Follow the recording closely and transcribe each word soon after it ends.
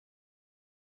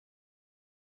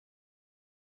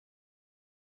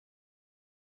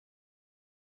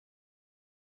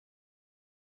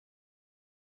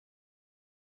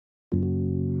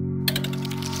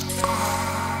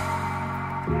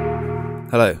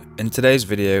Hello, in today's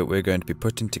video we're going to be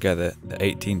putting together the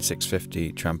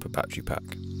 18650 Trampa Battery Pack.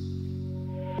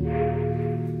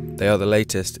 They are the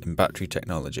latest in battery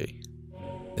technology.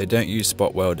 They don't use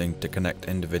spot welding to connect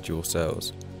individual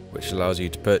cells, which allows you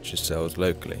to purchase cells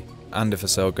locally, and if a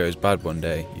cell goes bad one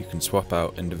day you can swap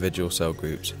out individual cell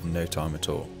groups in no time at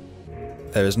all.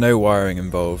 There is no wiring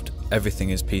involved,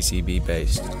 everything is PCB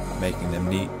based, making them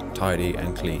neat, tidy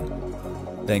and clean.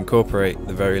 They incorporate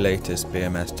the very latest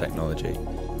BMS technology,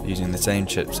 using the same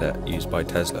chipset used by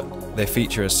Tesla. They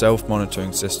feature a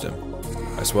self-monitoring system,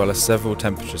 as well as several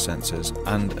temperature sensors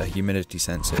and a humidity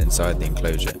sensor inside the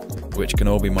enclosure, which can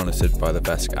all be monitored by the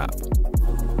VESC app.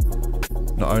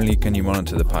 Not only can you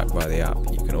monitor the pack by the app,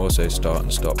 you can also start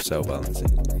and stop cell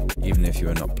balancing, even if you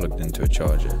are not plugged into a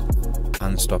charger,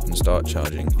 and stop and start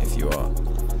charging if you are.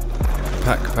 The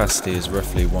pack capacity is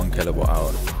roughly 1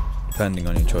 kWh, depending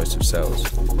on your choice of cells.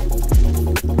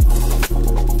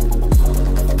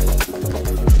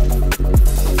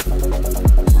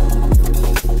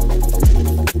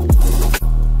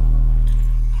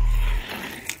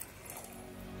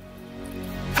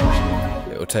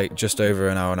 It will take just over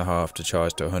an hour and a half to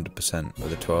charge to 100%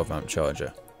 with a 12 amp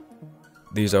charger.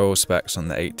 These are all specs on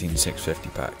the 18650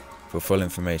 pack. For full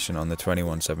information on the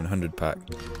 21700 pack,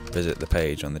 visit the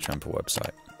page on the Trampa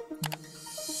website.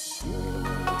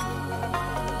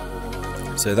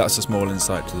 So that's a small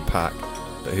insight to the pack,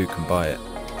 but who can buy it?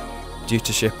 Due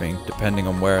to shipping, depending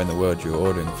on where in the world you're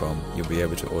ordering from, you'll be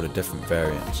able to order different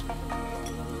variants.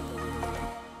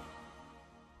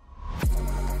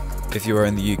 If you are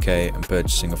in the UK and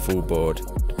purchasing a full board,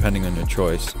 depending on your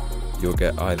choice, you'll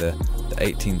get either the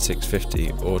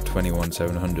 18650 or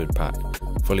 21700 pack,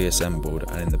 fully assembled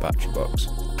and in the battery box,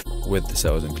 with the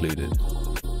cells included.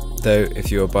 Though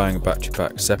if you are buying a battery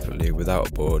pack separately without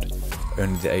a board,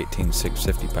 only the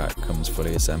 18650 pack comes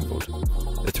fully assembled.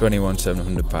 The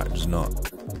 21700 pack does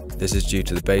not. This is due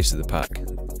to the base of the pack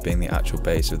being the actual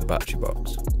base of the battery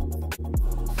box.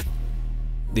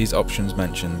 These options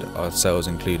mentioned are cells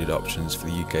included options for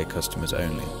the UK customers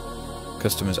only.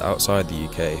 Customers outside the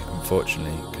UK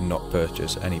unfortunately cannot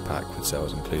purchase any pack with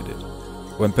cells included.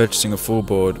 When purchasing a full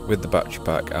board with the battery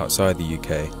pack outside the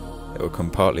UK, it will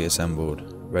come partly assembled,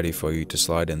 ready for you to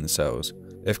slide in the cells.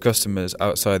 If customers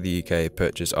outside the UK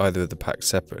purchase either of the packs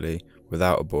separately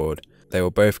without a board, they will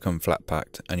both come flat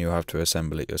packed and you'll have to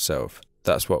assemble it yourself.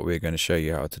 That's what we're going to show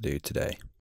you how to do today.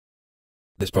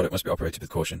 This product must be operated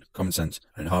with caution, common sense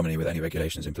and in harmony with any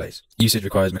regulations in place. Usage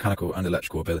requires mechanical and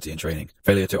electrical ability and training.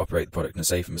 Failure to operate the product in a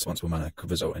safe and responsible manner could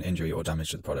result in injury or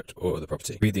damage to the product or other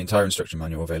property. Read the entire instruction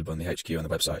manual available on the HQ on the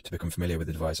website to become familiar with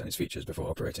the device and its features before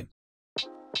operating.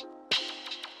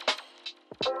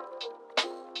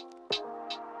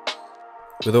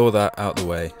 With all that out the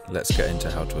way, let's get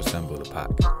into how to assemble the pack.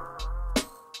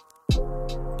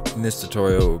 In this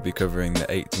tutorial we'll be covering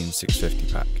the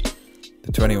 18650 pack.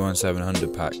 The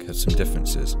 21700 pack has some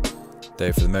differences,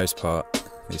 though for the most part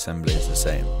the assembly is the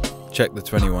same. Check the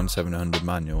 21700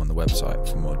 manual on the website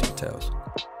for more details.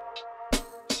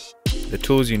 The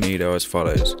tools you need are as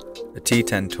follows: a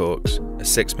T10 Torx, a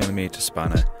 6mm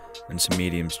spanner and some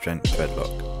medium strength thread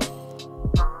lock.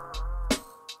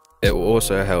 It will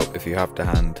also help if you have to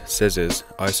hand scissors,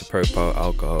 isopropyl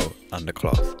alcohol and a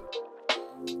cloth.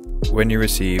 When you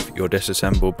receive your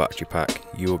disassembled battery pack,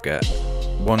 you will get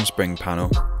 1 spring panel,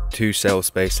 2 cell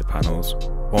spacer panels,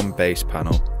 1 base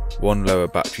panel, 1 lower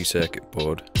battery circuit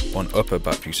board, 1 upper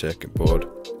battery circuit board,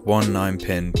 1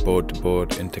 9-pin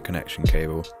board-to-board interconnection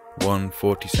cable, 1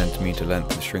 40cm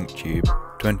length shrink tube,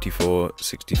 24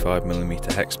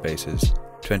 65mm hex spacers,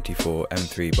 24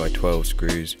 M3x12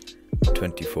 screws,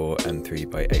 24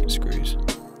 M3x8 screws.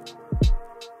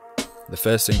 The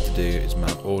first thing to do is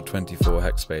mount all 24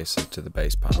 hex spacers to the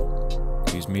base panel.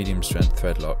 Use medium strength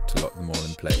thread lock to lock them all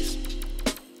in place.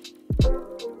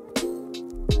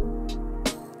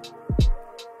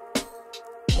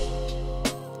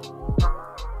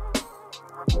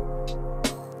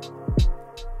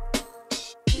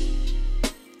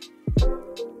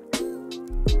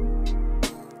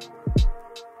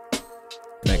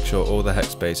 Make sure all the hex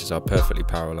spacers are perfectly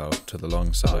parallel to the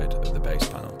long side of the base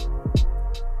panel.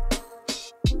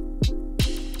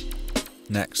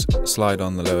 Next, slide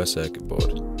on the lower circuit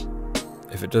board.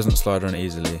 If it doesn't slide on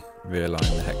easily,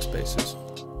 realign the hex spacers.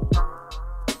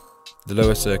 The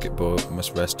lower circuit board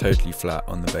must rest totally flat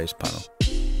on the base panel.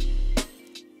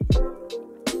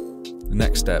 The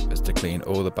next step is to clean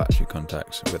all the battery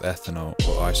contacts with ethanol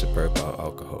or isopropyl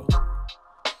alcohol.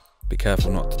 Be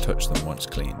careful not to touch them once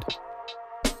cleaned.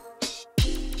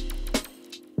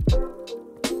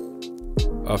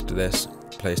 After this,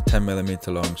 place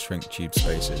 10mm long shrink tube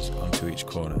spacers onto each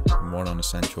corner and one on a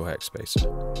central hex spacer.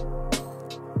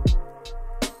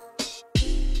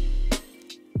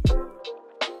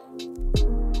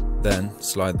 Then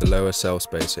slide the lower cell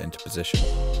spacer into position.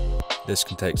 This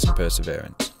can take some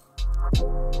perseverance.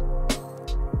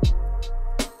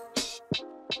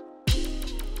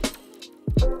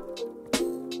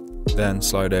 Then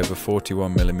slide over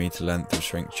 41mm length of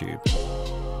shrink tube.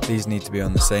 These need to be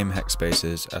on the same hex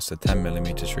spacers as the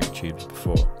 10mm shrink tubes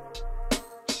before.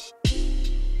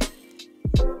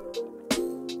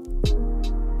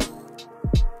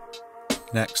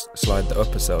 Next, slide the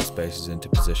upper cell spacers into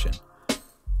position.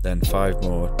 Then 5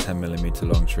 more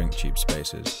 10mm long shrink tube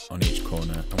spacers on each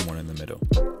corner and one in the middle.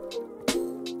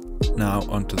 Now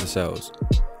onto the cells.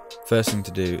 First thing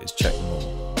to do is check them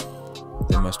all.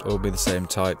 They must all be the same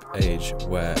type, age,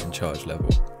 wear and charge level.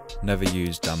 Never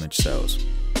use damaged cells.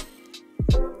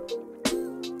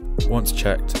 Once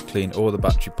checked, clean all the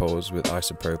battery poles with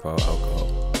isopropyl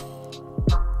alcohol.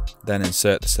 Then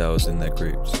insert the cells in their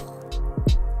groups.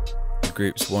 The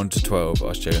groups 1 to 12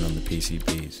 are shown on the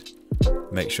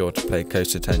PCBs. Make sure to pay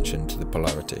close attention to the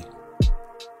polarity.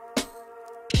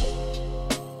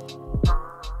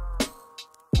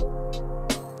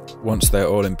 Once they are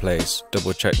all in place,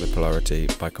 double check the polarity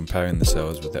by comparing the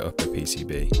cells with the upper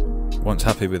PCB. Once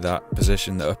happy with that,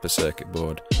 position the upper circuit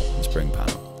board and spring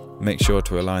panel. Make sure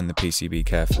to align the PCB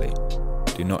carefully.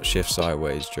 Do not shift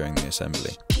sideways during the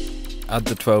assembly. Add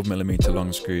the 12mm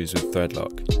long screws with thread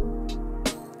lock.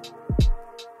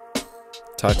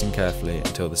 Tighten carefully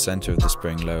until the centre of the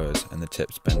spring lowers and the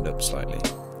tips bend up slightly.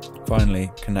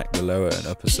 Finally, connect the lower and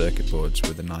upper circuit boards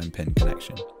with a 9-pin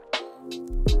connection.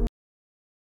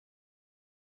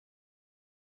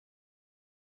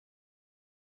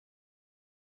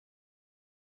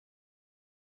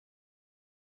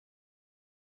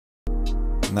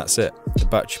 And that's it, the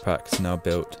battery pack is now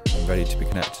built and ready to be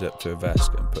connected up to a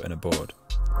VESC and put in a board.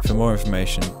 For more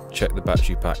information, check the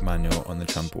battery pack manual on the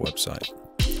Trampa website.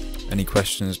 Any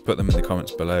questions, put them in the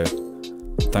comments below.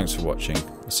 Thanks for watching,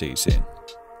 I'll see you soon.